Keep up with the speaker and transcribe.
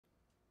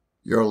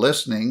You're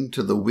listening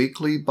to the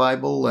weekly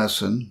Bible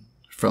lesson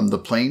from the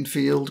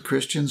Plainfield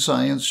Christian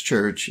Science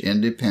Church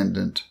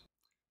Independent,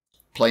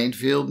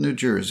 Plainfield, New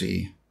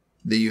Jersey,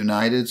 the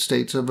United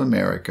States of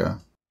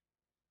America.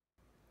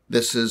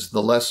 This is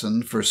the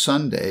lesson for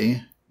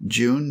Sunday,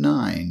 June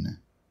 9,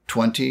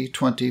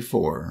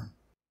 2024.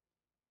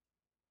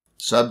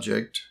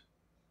 Subject: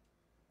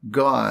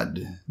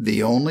 God,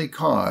 the only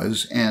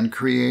cause and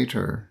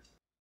creator.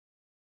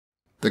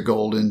 The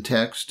golden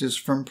text is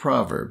from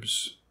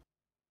Proverbs.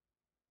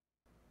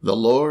 The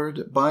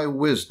Lord by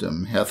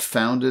wisdom hath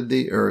founded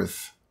the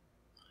earth.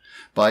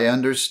 By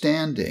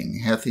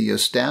understanding hath he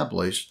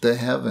established the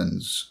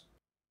heavens.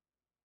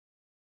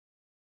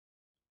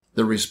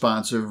 The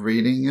responsive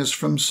reading is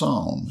from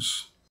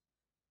Psalms.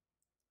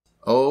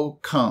 O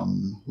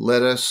come,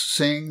 let us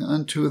sing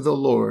unto the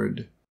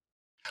Lord.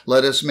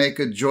 Let us make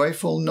a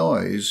joyful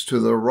noise to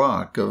the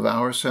rock of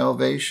our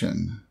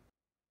salvation.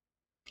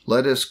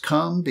 Let us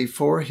come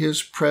before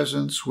his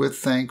presence with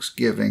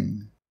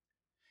thanksgiving,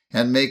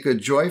 and make a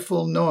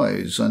joyful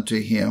noise unto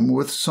him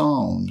with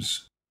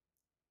psalms.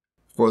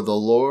 For the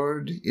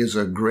Lord is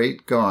a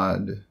great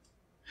God,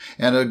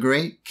 and a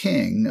great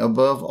King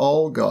above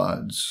all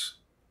gods.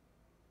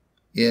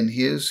 In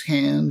his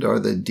hand are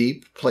the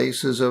deep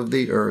places of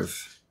the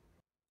earth.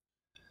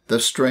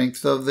 The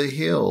strength of the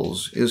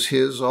hills is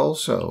his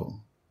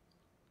also.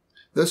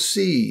 The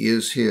sea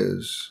is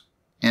his,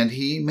 and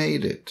he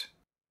made it.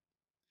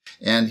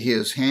 And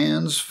his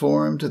hands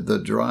formed the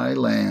dry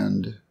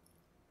land.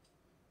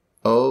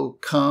 O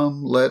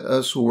come, let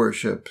us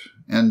worship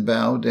and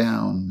bow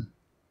down.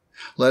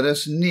 Let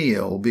us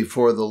kneel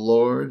before the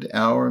Lord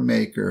our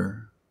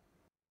Maker.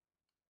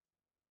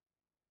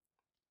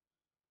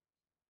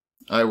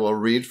 I will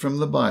read from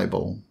the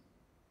Bible.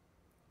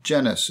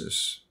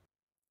 Genesis.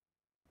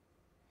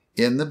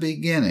 In the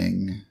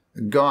beginning,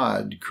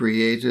 God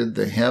created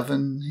the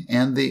heaven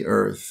and the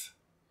earth.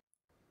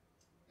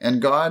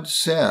 And God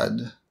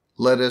said,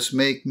 Let us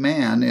make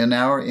man in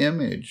our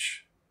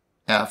image,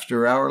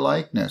 after our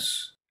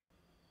likeness,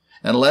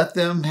 and let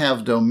them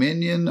have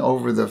dominion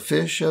over the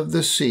fish of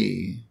the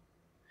sea,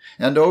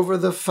 and over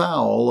the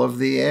fowl of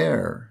the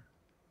air,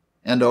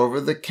 and over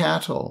the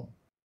cattle,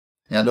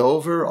 and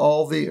over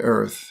all the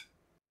earth,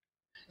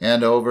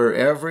 and over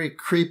every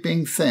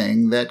creeping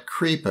thing that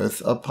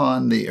creepeth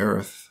upon the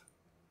earth.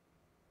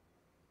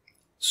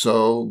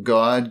 So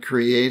God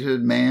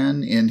created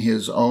man in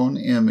his own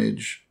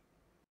image.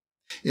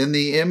 In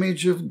the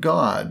image of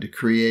God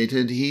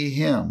created he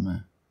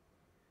him.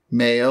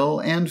 Male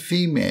and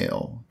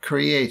female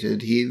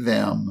created he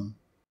them.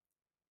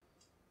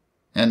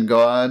 And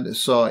God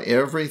saw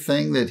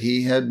everything that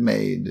he had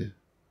made,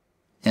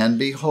 and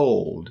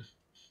behold,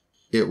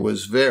 it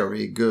was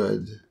very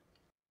good.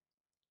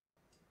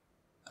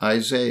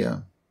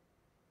 Isaiah.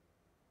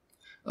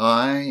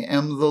 I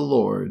am the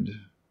Lord,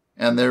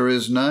 and there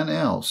is none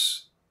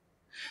else.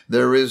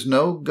 There is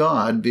no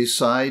God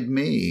beside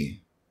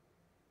me.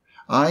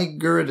 I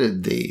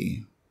girded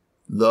thee,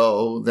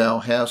 though thou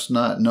hast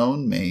not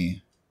known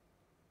me.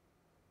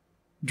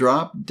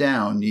 Drop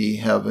down, ye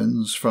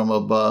heavens, from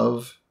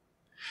above,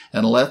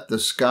 and let the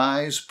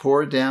skies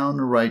pour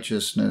down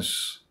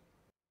righteousness.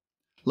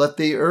 Let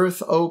the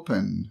earth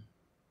open,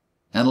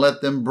 and let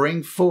them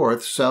bring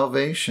forth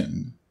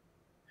salvation,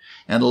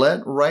 and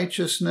let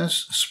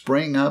righteousness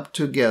spring up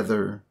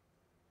together.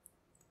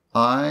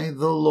 I,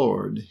 the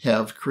Lord,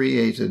 have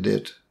created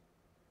it.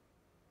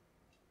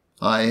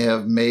 I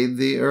have made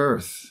the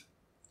earth,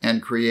 and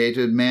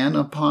created man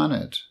upon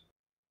it.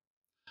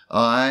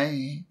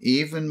 I,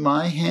 even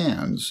my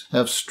hands,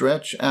 have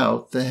stretched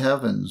out the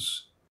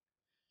heavens,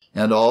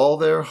 and all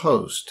their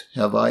host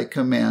have I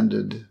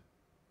commanded.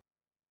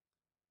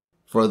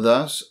 For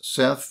thus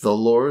saith the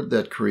Lord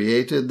that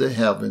created the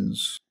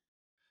heavens,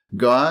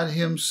 God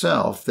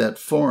himself that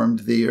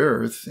formed the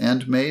earth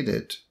and made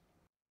it.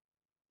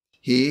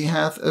 He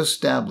hath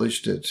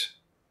established it.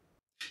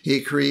 He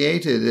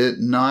created it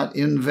not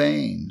in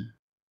vain.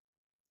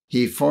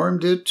 He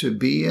formed it to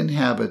be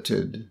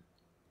inhabited.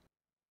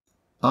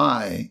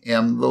 I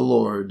am the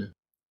Lord,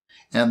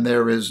 and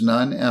there is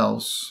none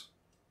else.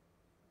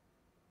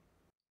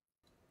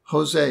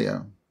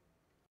 Hosea.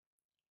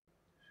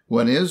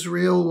 When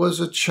Israel was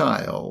a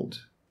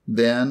child,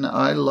 then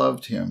I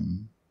loved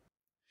him,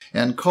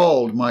 and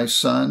called my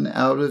son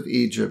out of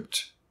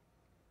Egypt.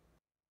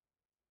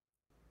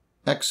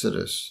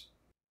 Exodus.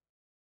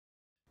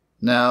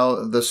 Now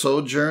the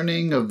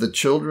sojourning of the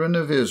children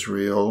of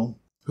Israel,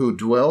 who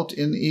dwelt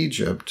in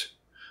Egypt,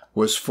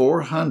 was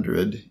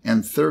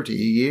 430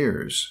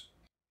 years.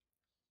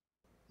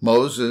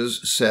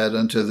 Moses said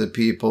unto the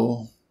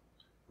people,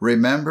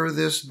 Remember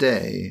this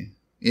day,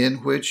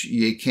 in which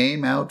ye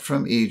came out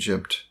from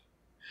Egypt,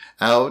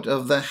 out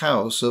of the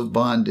house of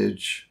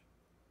bondage.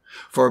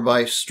 For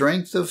by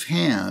strength of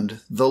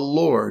hand the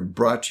Lord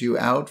brought you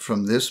out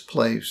from this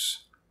place.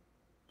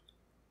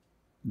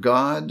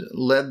 God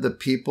led the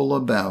people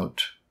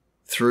about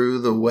through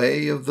the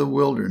way of the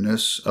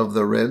wilderness of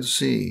the Red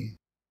Sea,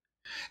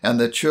 and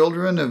the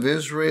children of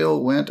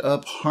Israel went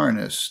up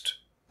harnessed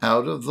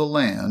out of the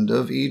land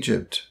of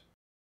Egypt.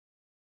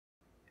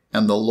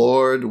 And the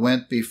Lord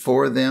went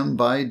before them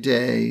by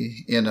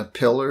day in a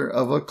pillar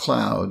of a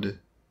cloud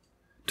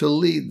to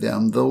lead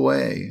them the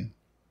way,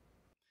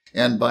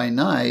 and by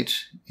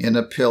night in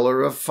a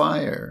pillar of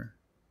fire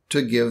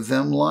to give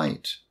them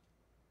light,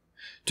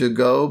 to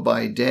go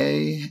by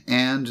day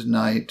and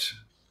night.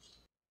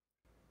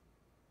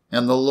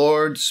 And the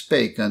Lord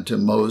spake unto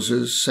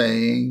Moses,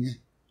 saying,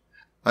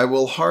 I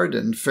will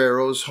harden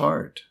Pharaoh's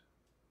heart,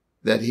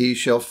 that he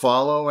shall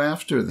follow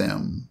after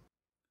them.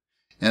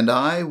 And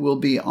I will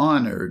be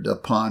honored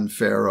upon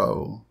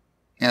Pharaoh,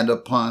 and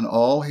upon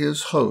all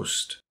his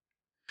host,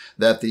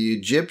 that the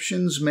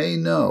Egyptians may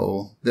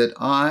know that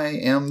I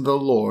am the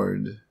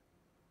Lord.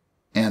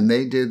 And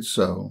they did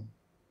so.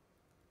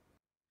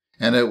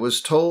 And it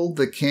was told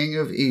the king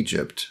of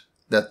Egypt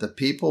that the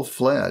people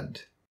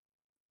fled.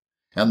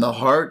 And the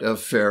heart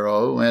of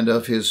Pharaoh and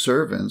of his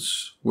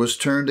servants was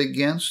turned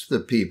against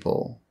the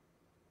people.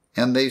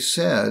 And they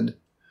said,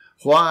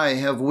 Why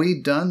have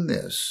we done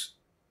this,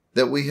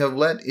 that we have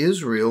let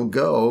Israel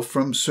go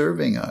from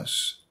serving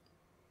us?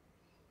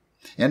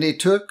 And he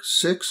took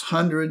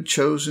 600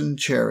 chosen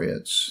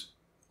chariots,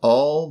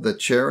 all the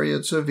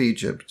chariots of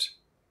Egypt,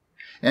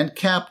 and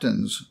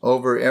captains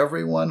over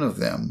every one of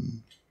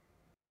them.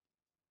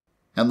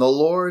 And the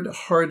Lord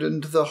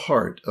hardened the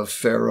heart of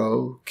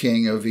Pharaoh,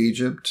 king of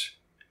Egypt,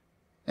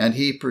 and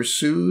he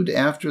pursued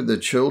after the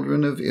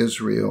children of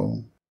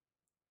Israel.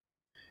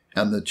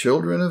 And the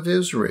children of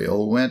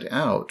Israel went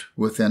out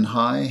with an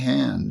high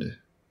hand.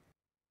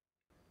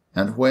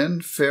 And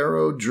when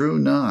Pharaoh drew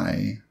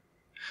nigh,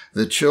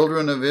 the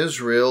children of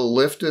Israel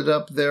lifted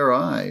up their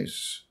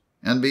eyes,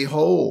 and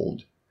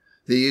behold,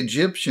 the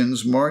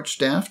Egyptians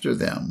marched after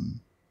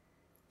them,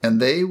 and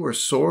they were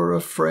sore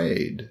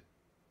afraid.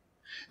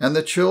 And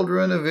the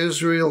children of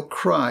Israel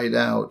cried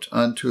out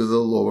unto the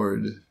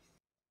Lord.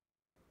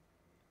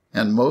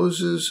 And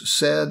Moses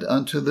said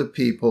unto the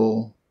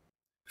people,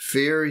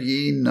 Fear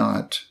ye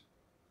not,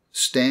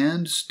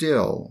 stand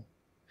still,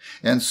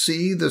 and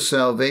see the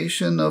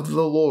salvation of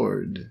the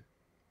Lord,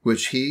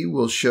 which he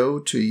will show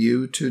to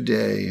you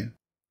today.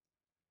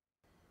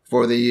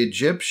 For the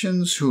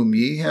Egyptians whom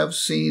ye have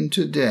seen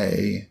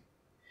today,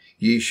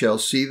 ye shall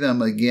see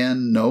them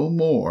again no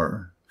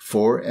more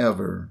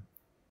forever.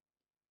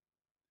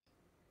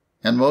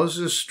 And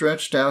Moses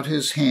stretched out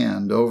his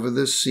hand over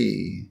the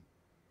sea,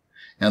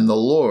 and the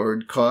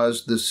Lord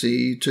caused the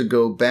sea to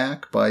go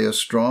back by a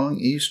strong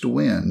east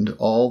wind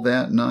all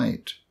that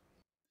night,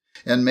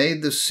 and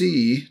made the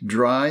sea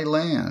dry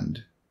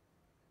land,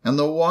 and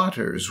the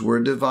waters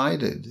were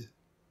divided.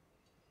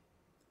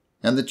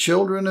 And the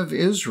children of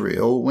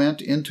Israel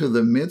went into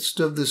the midst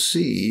of the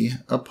sea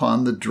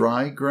upon the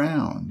dry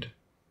ground,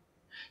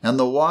 and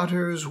the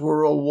waters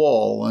were a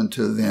wall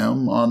unto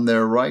them on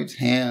their right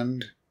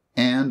hand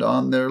and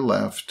on their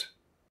left.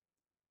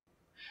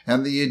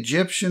 And the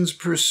Egyptians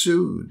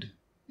pursued,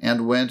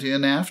 and went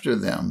in after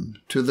them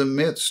to the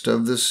midst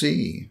of the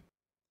sea,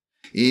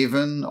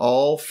 even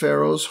all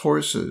Pharaoh's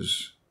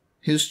horses,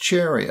 his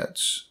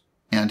chariots,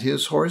 and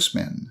his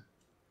horsemen.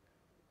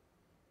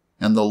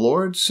 And the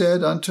Lord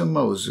said unto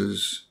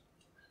Moses,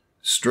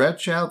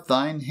 Stretch out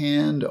thine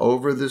hand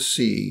over the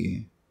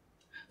sea,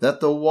 that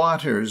the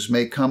waters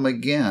may come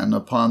again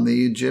upon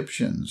the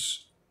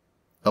Egyptians,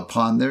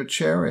 upon their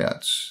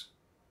chariots,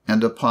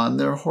 and upon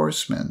their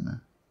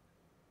horsemen.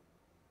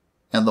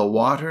 And the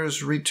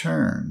waters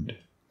returned,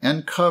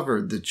 and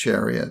covered the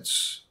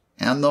chariots,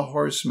 and the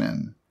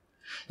horsemen,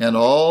 and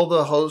all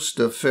the host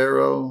of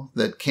Pharaoh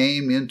that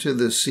came into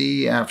the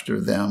sea after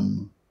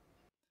them.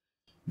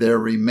 There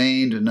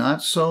remained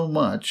not so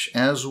much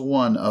as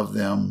one of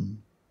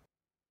them.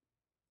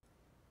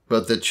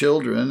 But the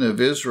children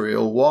of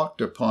Israel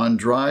walked upon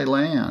dry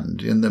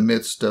land in the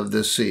midst of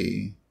the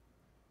sea,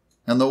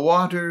 and the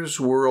waters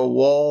were a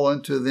wall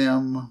unto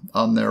them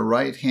on their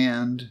right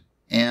hand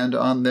and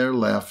on their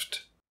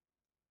left.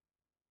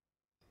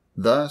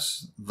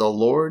 Thus the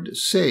Lord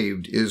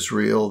saved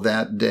Israel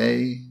that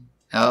day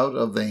out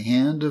of the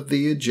hand of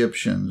the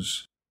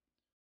Egyptians.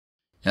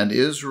 And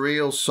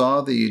Israel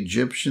saw the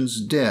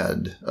Egyptians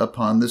dead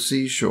upon the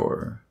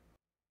seashore.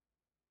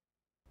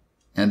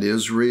 And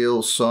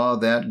Israel saw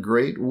that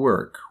great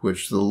work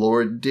which the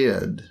Lord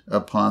did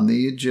upon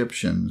the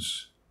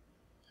Egyptians.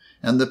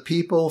 And the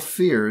people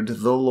feared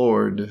the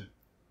Lord,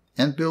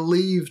 and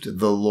believed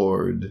the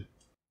Lord,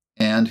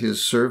 and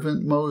his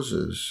servant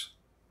Moses.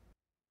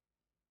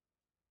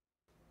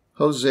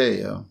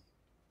 Hosea.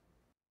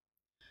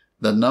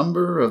 The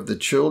number of the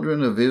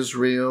children of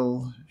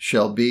Israel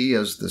shall be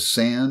as the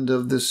sand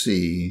of the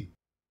sea,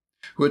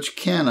 which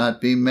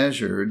cannot be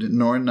measured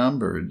nor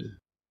numbered.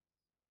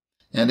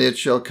 And it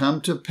shall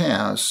come to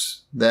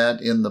pass that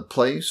in the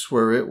place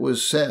where it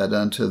was said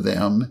unto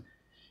them,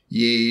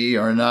 Ye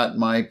are not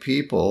my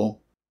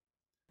people,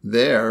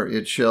 there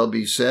it shall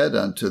be said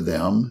unto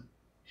them,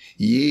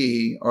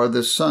 Ye are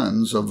the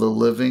sons of the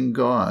living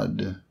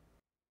God.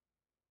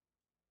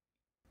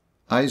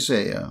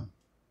 Isaiah.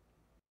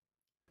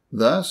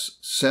 Thus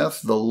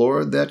saith the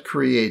Lord that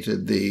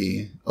created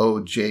thee, O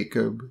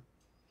Jacob,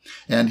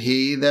 and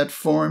he that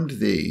formed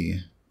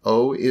thee,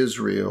 O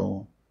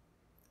Israel.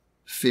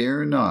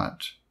 Fear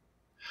not,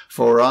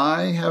 for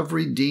I have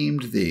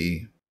redeemed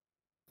thee.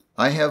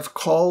 I have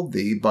called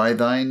thee by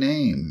thy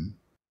name.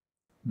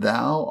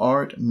 Thou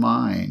art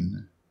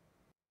mine.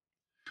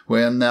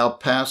 When thou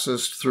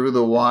passest through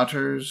the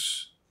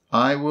waters,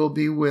 I will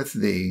be with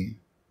thee,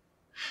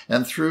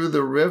 and through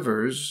the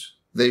rivers,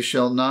 they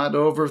shall not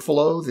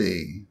overflow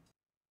thee.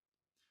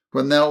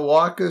 When thou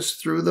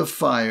walkest through the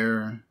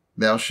fire,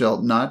 thou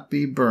shalt not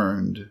be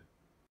burned,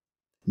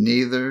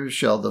 neither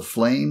shall the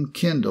flame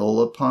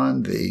kindle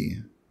upon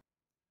thee.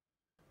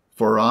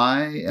 For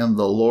I am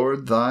the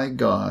Lord thy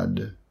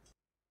God,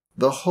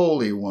 the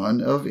Holy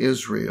One of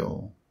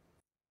Israel,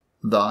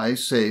 thy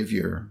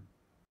Saviour.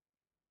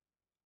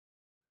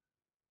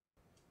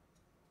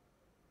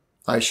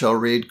 I shall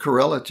read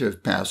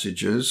correlative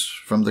passages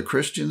from the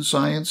Christian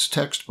Science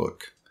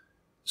textbook,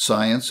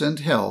 Science and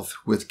Health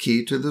with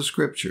Key to the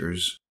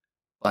Scriptures,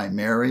 by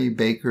Mary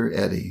Baker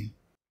Eddy.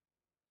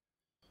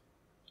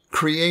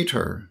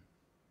 Creator,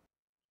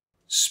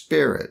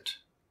 Spirit,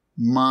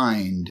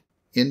 Mind,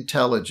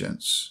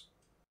 Intelligence,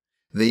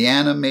 the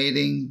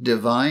animating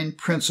divine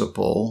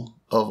principle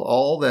of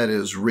all that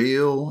is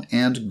real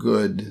and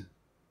good.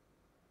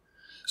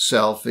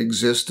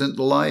 Self-existent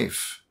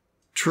life,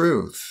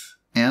 truth,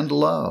 and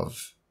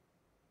love.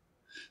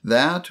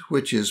 That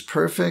which is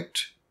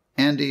perfect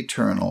and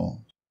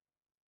eternal.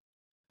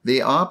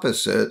 The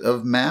opposite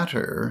of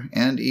matter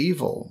and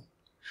evil,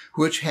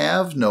 which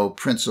have no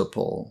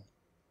principle.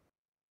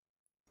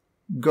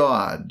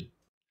 God,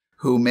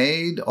 who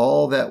made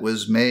all that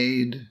was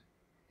made,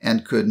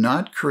 and could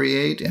not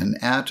create an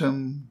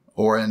atom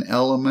or an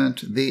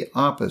element the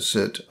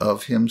opposite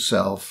of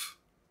himself.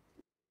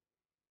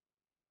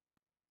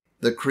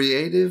 The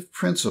creative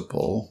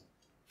principle,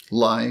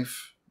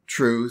 life,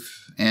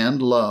 truth,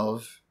 and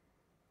love,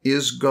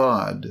 is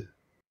God.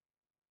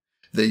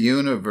 The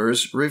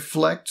universe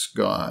reflects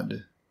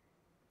God.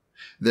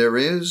 There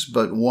is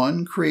but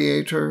one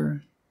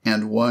Creator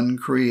and one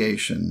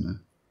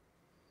creation.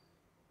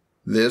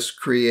 This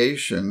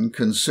creation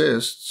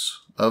consists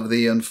of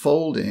the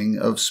unfolding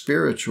of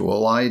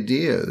spiritual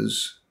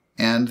ideas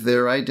and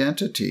their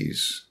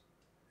identities,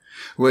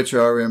 which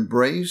are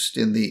embraced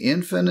in the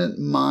infinite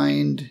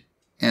mind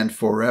and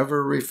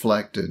forever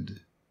reflected.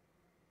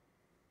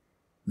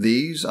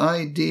 These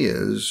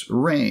ideas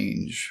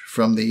range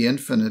from the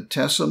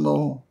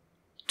infinitesimal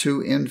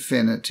to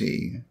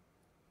infinity,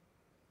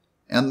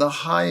 and the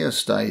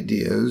highest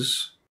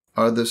ideas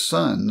are the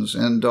sons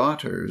and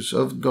daughters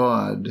of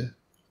God.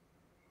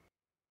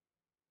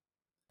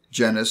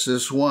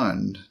 Genesis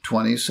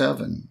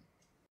 1:27.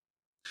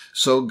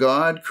 So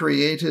God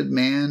created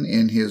man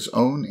in his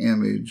own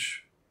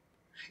image.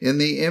 In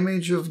the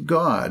image of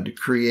God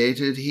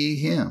created he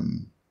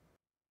him.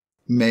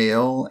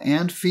 Male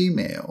and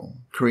female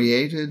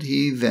created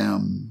he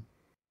them.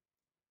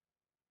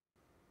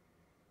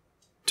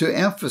 To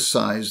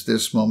emphasize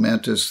this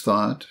momentous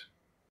thought,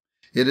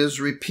 it is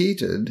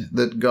repeated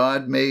that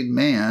God made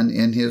man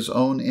in his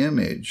own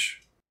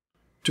image,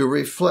 to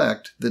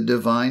reflect the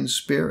divine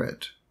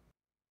spirit.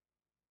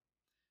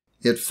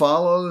 It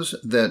follows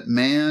that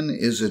man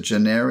is a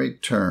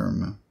generic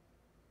term.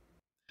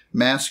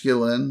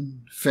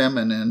 Masculine,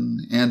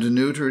 feminine, and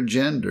neuter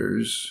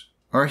genders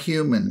are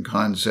human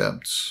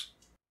concepts.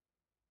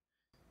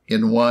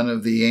 In one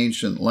of the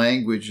ancient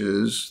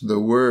languages, the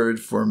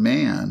word for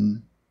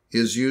man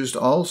is used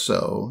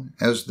also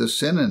as the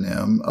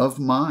synonym of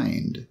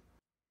mind.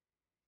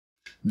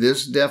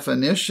 This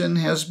definition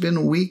has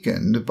been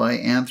weakened by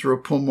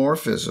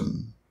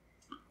anthropomorphism,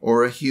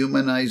 or a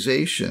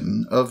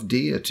humanization of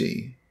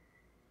deity.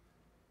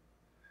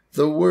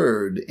 The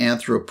word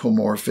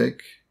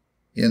anthropomorphic,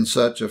 in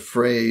such a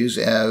phrase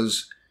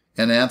as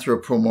an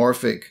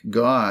anthropomorphic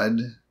God,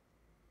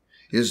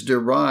 is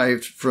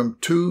derived from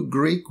two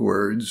Greek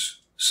words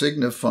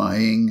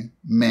signifying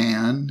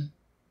man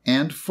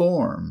and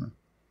form,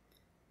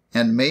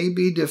 and may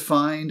be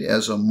defined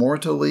as a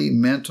mortally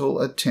mental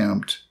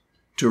attempt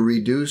to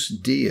reduce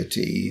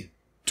deity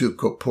to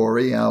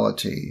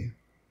corporeality.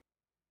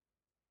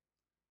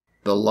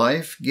 The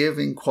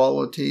life-giving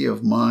quality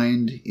of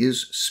mind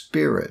is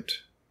spirit,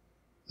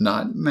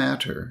 not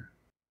matter.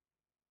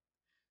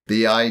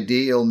 The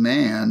ideal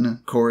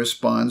man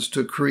corresponds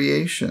to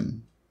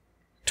creation,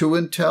 to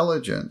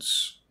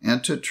intelligence,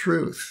 and to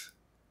truth.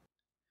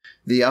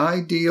 The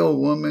ideal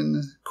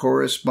woman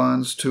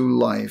corresponds to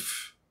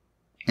life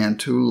and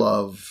to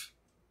love.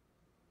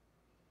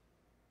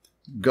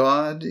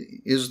 God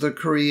is the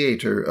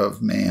creator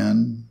of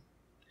man,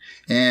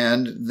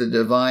 and the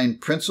divine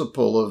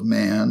principle of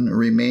man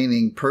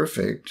remaining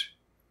perfect,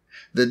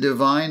 the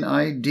divine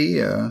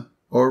idea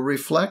or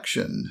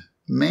reflection,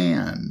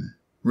 man,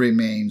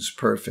 remains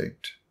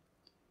perfect.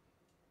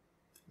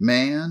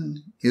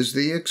 Man is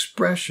the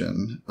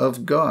expression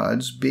of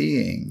God's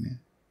being.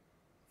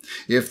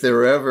 If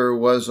there ever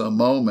was a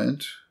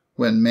moment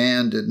when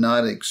man did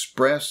not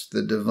express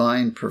the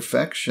divine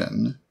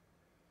perfection,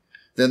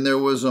 then there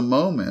was a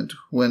moment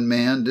when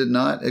man did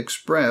not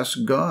express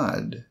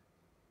God,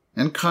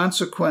 and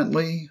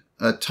consequently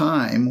a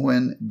time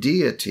when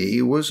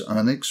deity was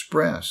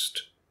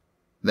unexpressed,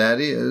 that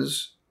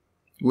is,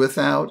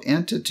 without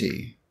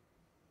entity.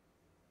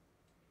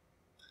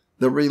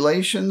 The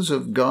relations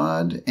of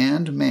God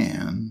and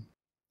man,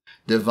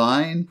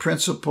 divine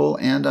principle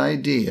and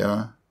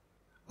idea,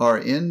 are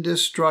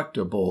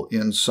indestructible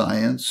in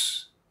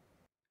science,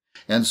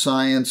 and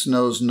science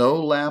knows no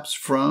lapse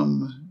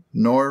from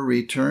nor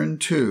return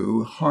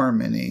to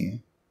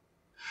harmony,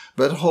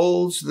 but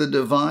holds the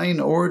divine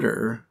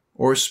order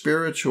or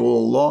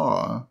spiritual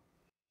law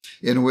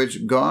in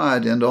which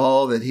God and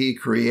all that he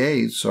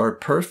creates are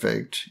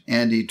perfect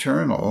and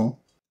eternal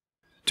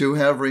to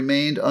have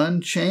remained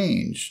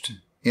unchanged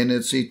in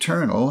its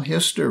eternal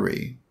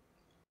history.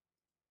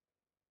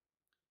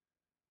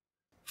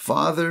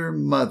 Father,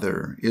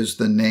 Mother is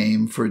the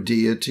name for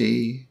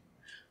deity,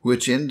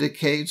 which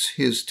indicates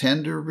his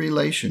tender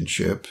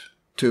relationship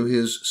to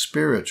his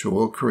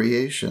spiritual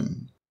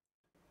creation.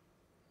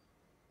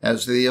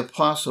 As the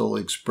apostle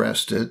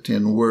expressed it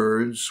in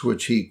words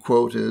which he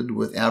quoted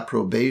with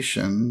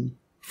approbation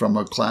from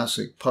a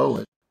classic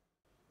poet,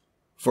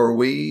 "For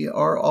we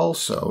are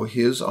also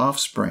his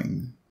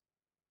offspring."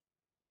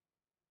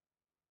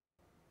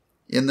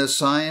 In the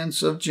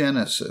science of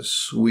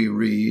Genesis, we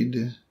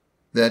read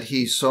that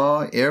he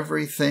saw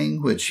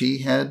everything which he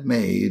had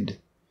made,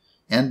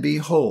 and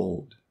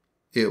behold,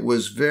 it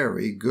was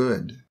very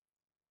good.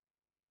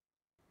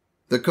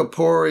 The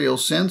corporeal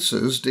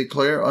senses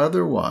declare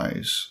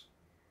otherwise.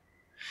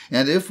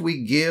 And if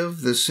we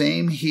give the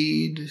same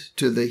heed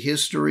to the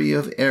history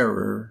of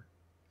error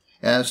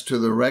as to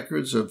the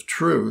records of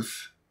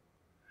truth,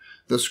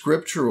 the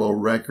scriptural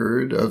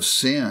record of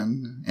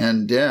sin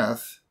and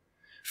death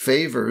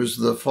favors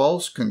the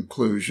false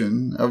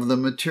conclusion of the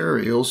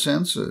material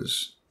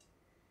senses.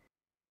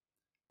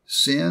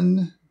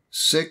 Sin,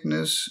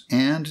 sickness,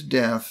 and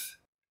death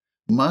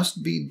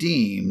must be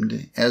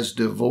deemed as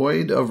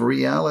devoid of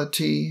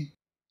reality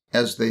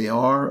as they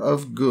are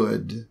of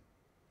good,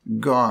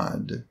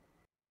 God.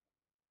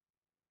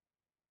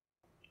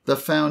 The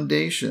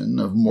foundation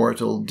of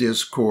mortal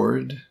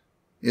discord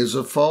is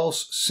a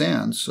false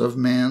sense of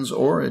man's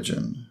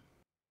origin.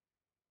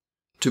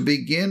 To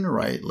begin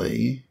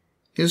rightly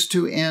is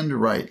to end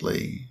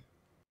rightly.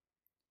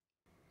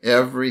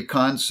 Every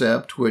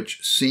concept which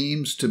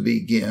seems to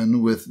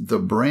begin with the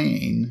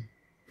brain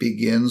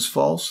begins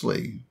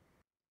falsely.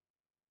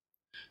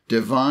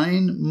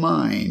 Divine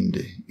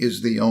mind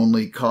is the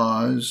only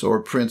cause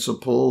or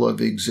principle of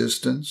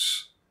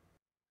existence.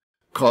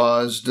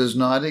 Cause does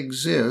not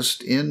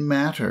exist in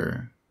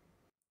matter,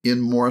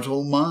 in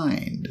mortal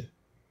mind,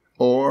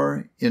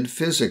 or in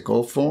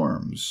physical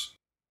forms.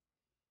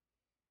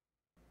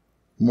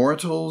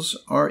 Mortals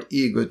are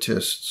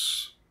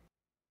egotists.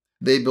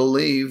 They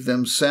believe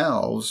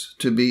themselves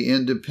to be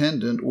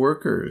independent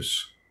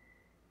workers,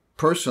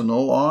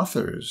 personal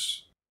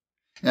authors,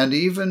 and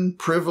even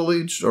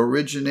privileged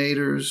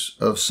originators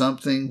of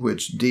something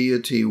which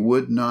deity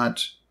would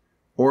not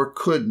or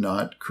could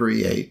not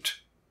create.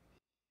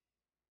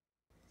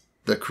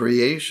 The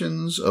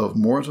creations of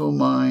mortal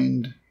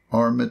mind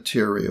are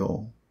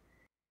material.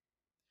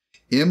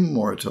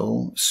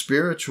 Immortal,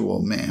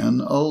 spiritual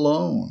man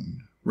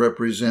alone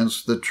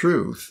represents the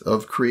truth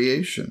of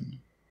creation.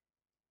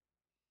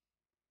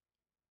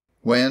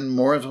 When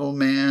mortal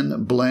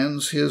man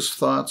blends his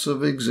thoughts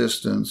of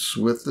existence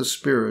with the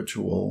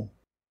spiritual,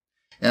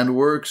 and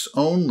works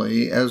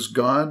only as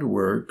God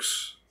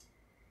works,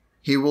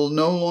 he will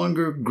no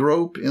longer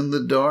grope in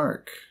the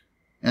dark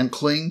and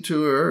cling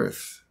to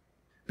earth,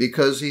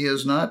 because he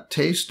has not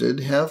tasted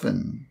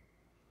heaven.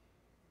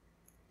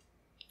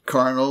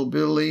 Carnal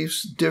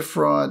beliefs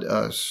defraud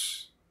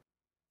us.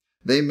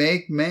 They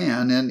make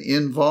man an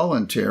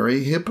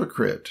involuntary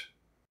hypocrite,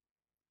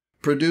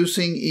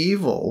 producing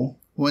evil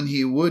when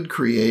he would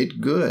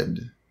create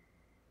good,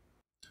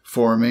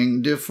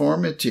 forming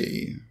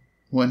deformity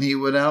when he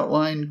would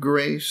outline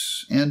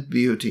grace and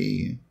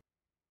beauty,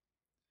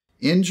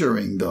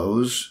 injuring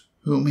those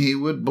whom he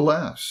would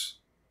bless.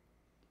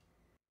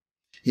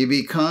 He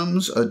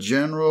becomes a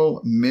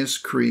general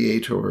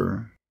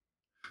miscreator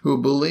who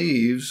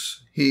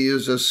believes he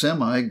is a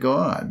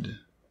semi-god.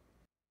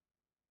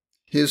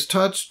 His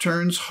touch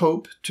turns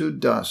hope to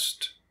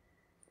dust,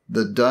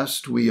 the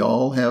dust we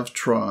all have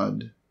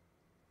trod.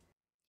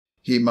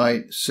 He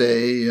might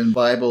say in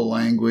Bible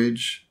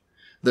language,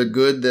 "The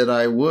good that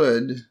I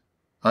would,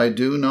 I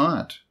do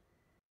not,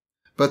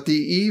 but the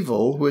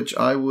evil which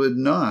I would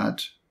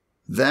not,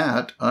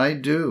 that I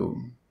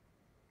do."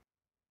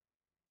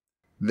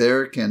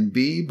 There can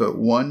be but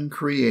one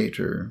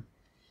Creator,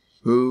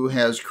 who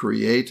has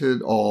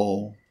created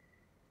all.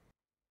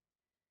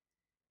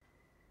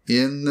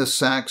 In the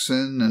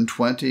Saxon and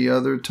 20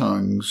 other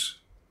tongues,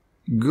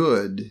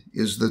 good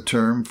is the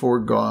term for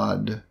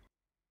God.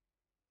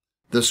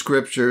 The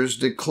Scriptures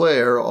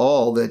declare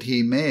all that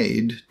he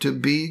made to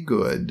be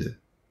good,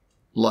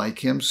 like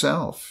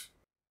himself.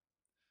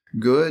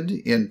 good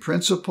in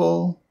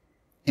principle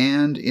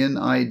and in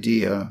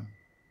idea.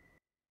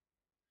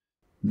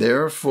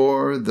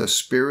 Therefore, the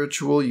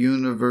spiritual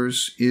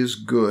universe is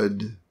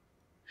good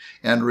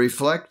and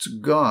reflects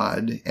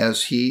God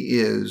as He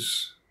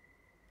is.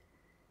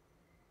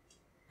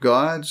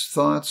 God's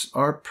thoughts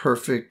are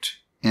perfect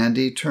and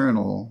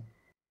eternal,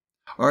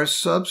 are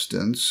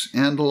substance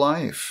and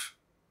life.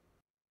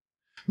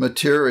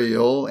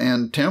 Material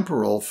and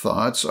temporal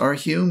thoughts are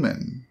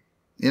human,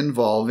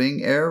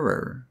 involving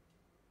error.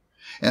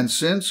 And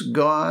since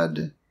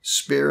God,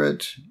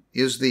 Spirit,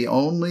 is the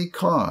only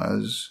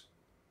cause,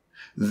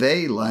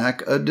 they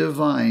lack a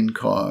divine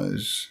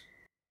cause.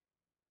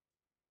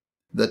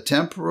 The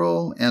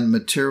temporal and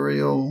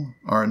material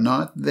are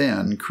not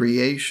then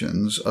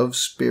creations of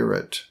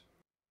Spirit.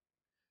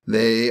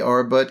 They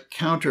are but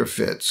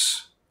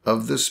counterfeits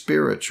of the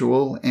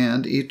spiritual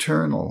and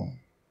eternal.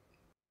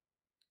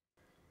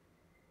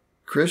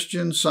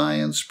 Christian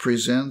Science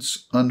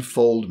presents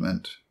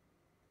unfoldment,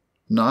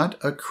 not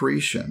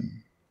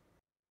accretion.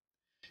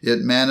 It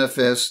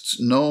manifests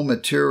no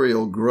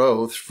material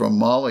growth from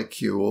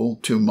molecule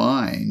to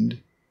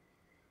mind,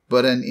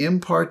 but an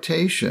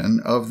impartation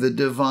of the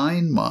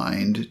divine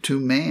mind to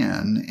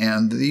man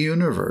and the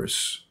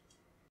universe.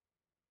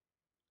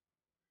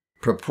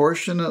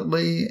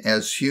 Proportionately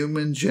as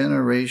human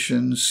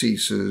generation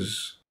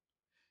ceases,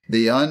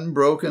 the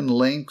unbroken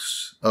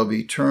links of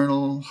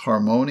eternal,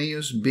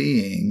 harmonious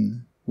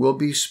being will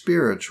be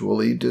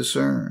spiritually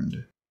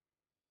discerned.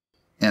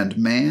 And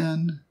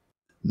man,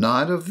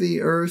 not of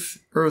the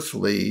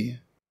earthly,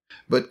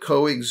 but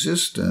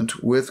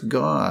coexistent with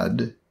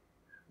God,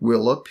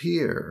 will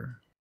appear.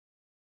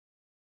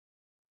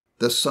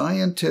 The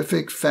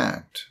scientific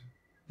fact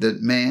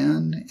that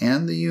man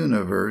and the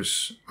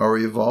universe are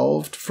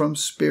evolved from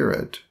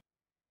spirit,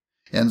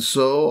 and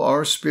so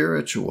are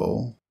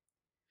spiritual,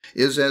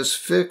 is as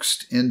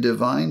fixed in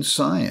divine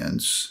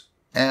science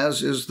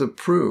as is the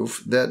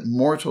proof that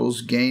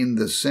mortals gain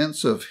the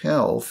sense of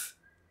health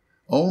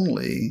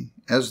only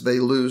as they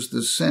lose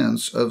the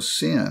sense of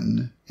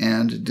sin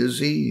and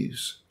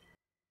disease.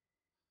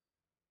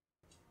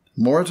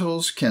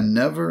 Mortals can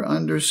never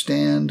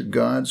understand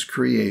God's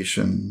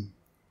creation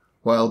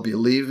while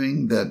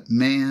believing that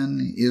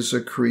man is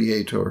a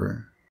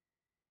creator.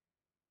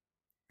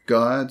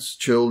 God's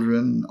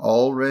children,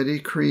 already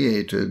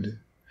created,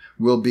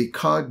 will be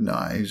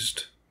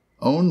cognized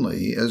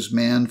only as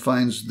man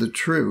finds the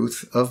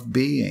truth of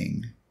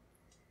being.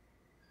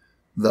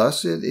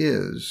 Thus it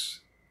is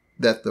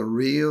that the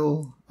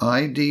real,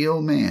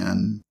 ideal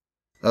man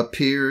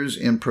appears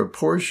in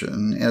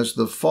proportion as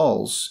the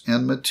false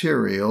and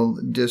material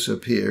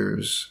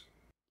disappears.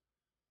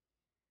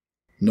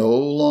 No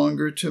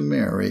longer to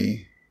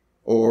marry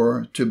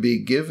or to be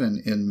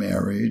given in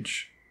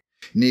marriage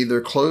neither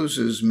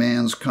closes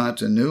man's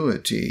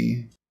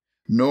continuity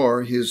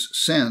nor his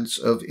sense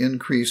of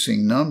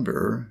increasing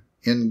number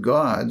in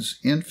God's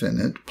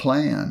infinite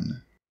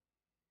plan.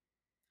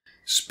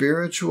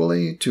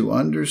 Spiritually, to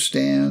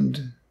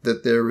understand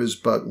that there is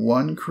but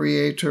one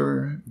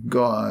Creator,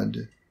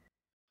 God,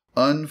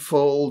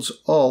 unfolds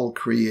all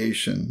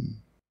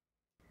creation,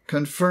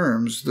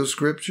 confirms the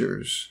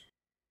Scriptures,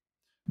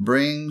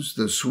 brings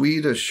the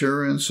sweet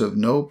assurance of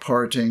no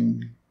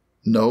parting,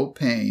 no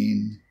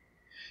pain,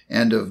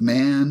 and of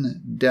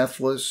man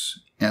deathless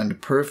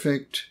and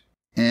perfect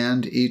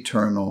and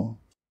eternal.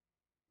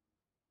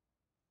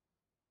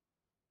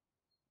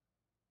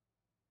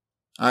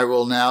 I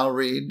will now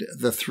read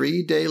the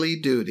 3 daily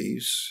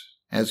duties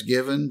as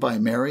given by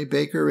Mary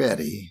Baker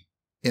Eddy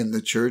in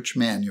the Church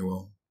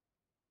Manual.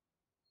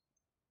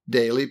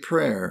 Daily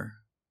Prayer.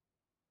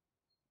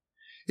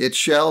 It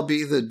shall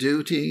be the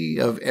duty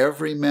of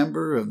every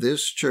member of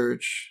this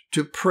church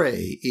to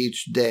pray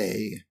each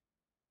day,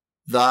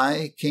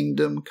 Thy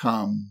kingdom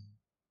come.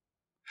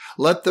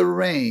 Let the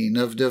reign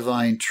of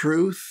divine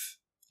truth,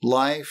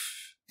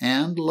 life,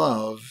 and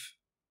love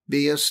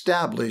be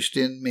established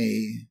in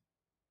me,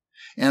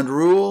 and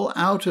rule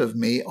out of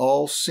me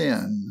all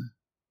sin.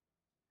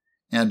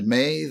 And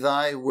may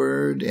thy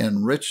word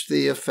enrich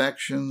the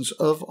affections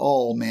of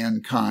all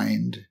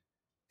mankind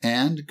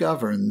and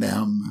govern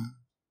them.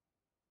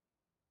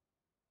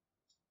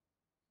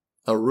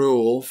 A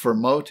rule for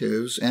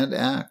motives and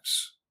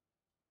acts.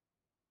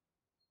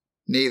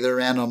 Neither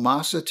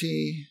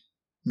animosity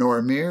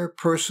nor mere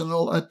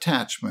personal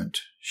attachment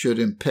should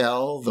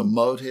impel the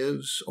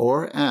motives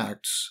or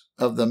acts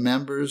of the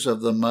members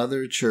of the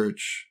Mother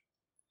Church.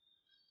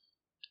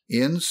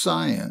 In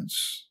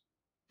science,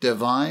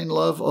 divine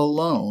love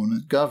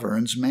alone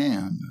governs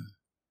man,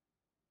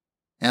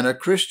 and a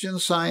Christian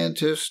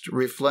Scientist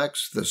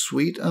reflects the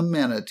sweet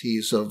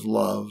amenities of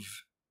love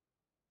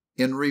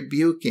in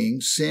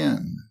rebuking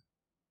sin,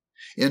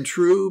 in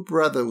true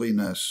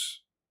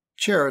brotherliness,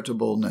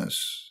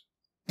 charitableness,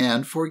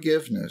 and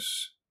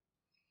forgiveness.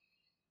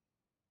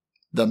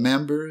 The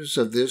members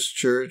of this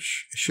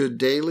church should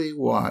daily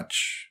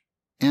watch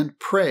and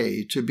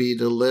pray to be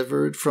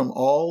delivered from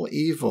all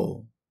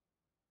evil,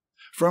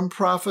 from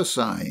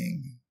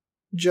prophesying,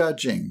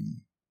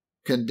 judging,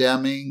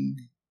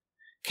 condemning,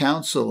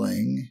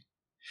 counseling,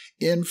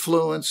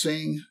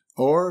 influencing,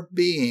 or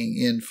being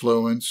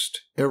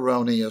influenced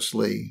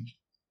erroneously.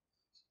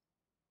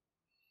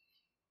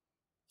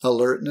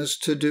 Alertness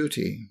to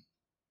duty.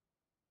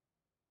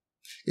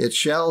 It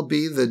shall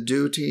be the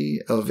duty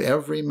of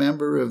every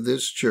member of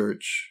this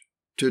church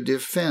to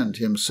defend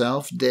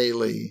himself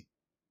daily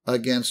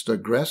against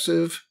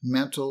aggressive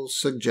mental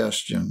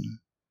suggestion,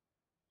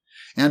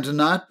 and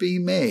not be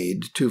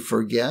made to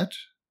forget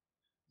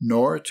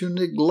nor to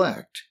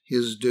neglect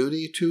his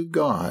duty to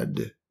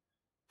God,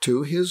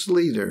 to his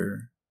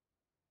leader,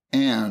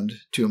 and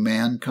to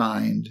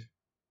mankind.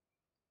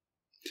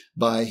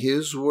 By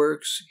his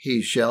works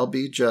he shall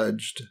be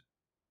judged,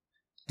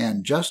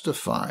 and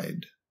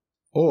justified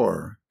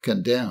or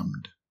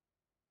condemned.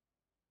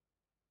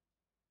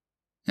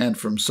 And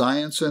from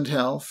Science and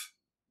Health,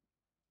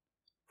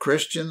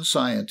 Christian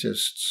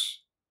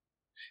Scientists,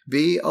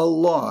 be a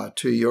law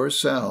to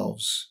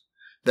yourselves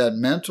that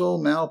mental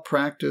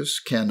malpractice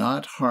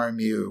cannot harm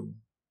you,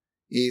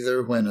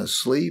 either when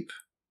asleep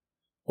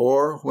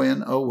or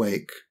when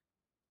awake.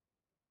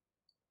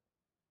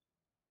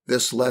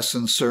 This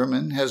lesson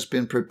sermon has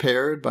been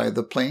prepared by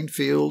the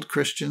Plainfield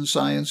Christian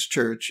Science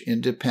Church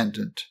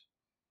Independent.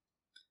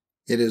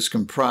 It is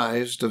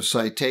comprised of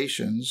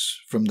citations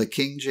from the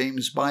King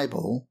James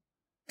Bible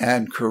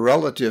and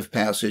correlative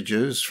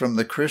passages from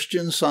the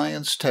Christian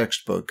Science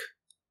textbook,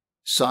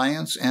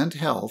 Science and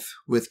Health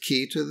with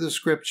Key to the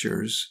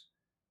Scriptures,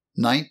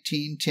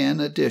 1910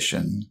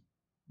 edition,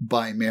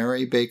 by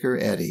Mary Baker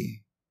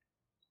Eddy.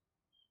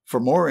 For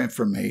more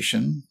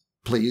information,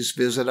 please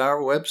visit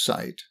our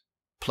website,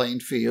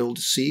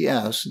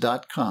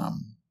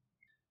 plainfieldcs.com.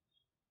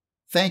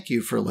 Thank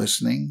you for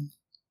listening,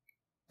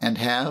 and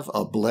have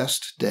a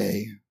blessed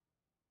day.